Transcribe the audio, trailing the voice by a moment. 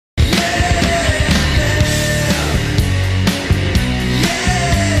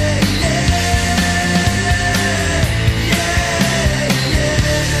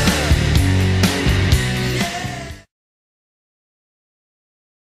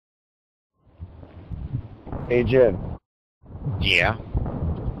Hey Jim, Yeah?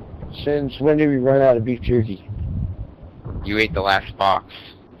 since when did we run out of beef jerky? You ate the last box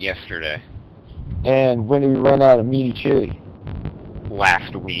yesterday. And when did we run out of meaty chili?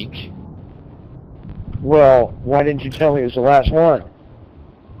 Last week. Well, why didn't you tell me it was the last one?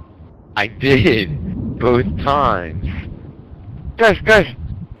 I did. Both times. Guys,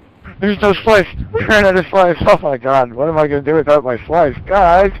 there's no slice. We ran out of slice. Oh my god, what am I going to do without my slice?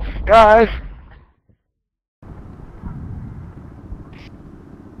 Guys!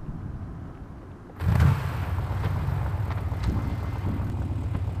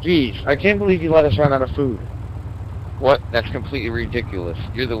 Jeez, I can't believe you let us run out of food. What? That's completely ridiculous.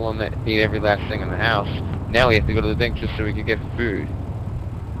 You're the one that ate every last thing in the house. Now we have to go to the bank just so we can get food.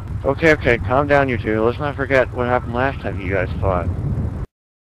 Okay, calm down you two. Let's not forget what happened last time you guys fought.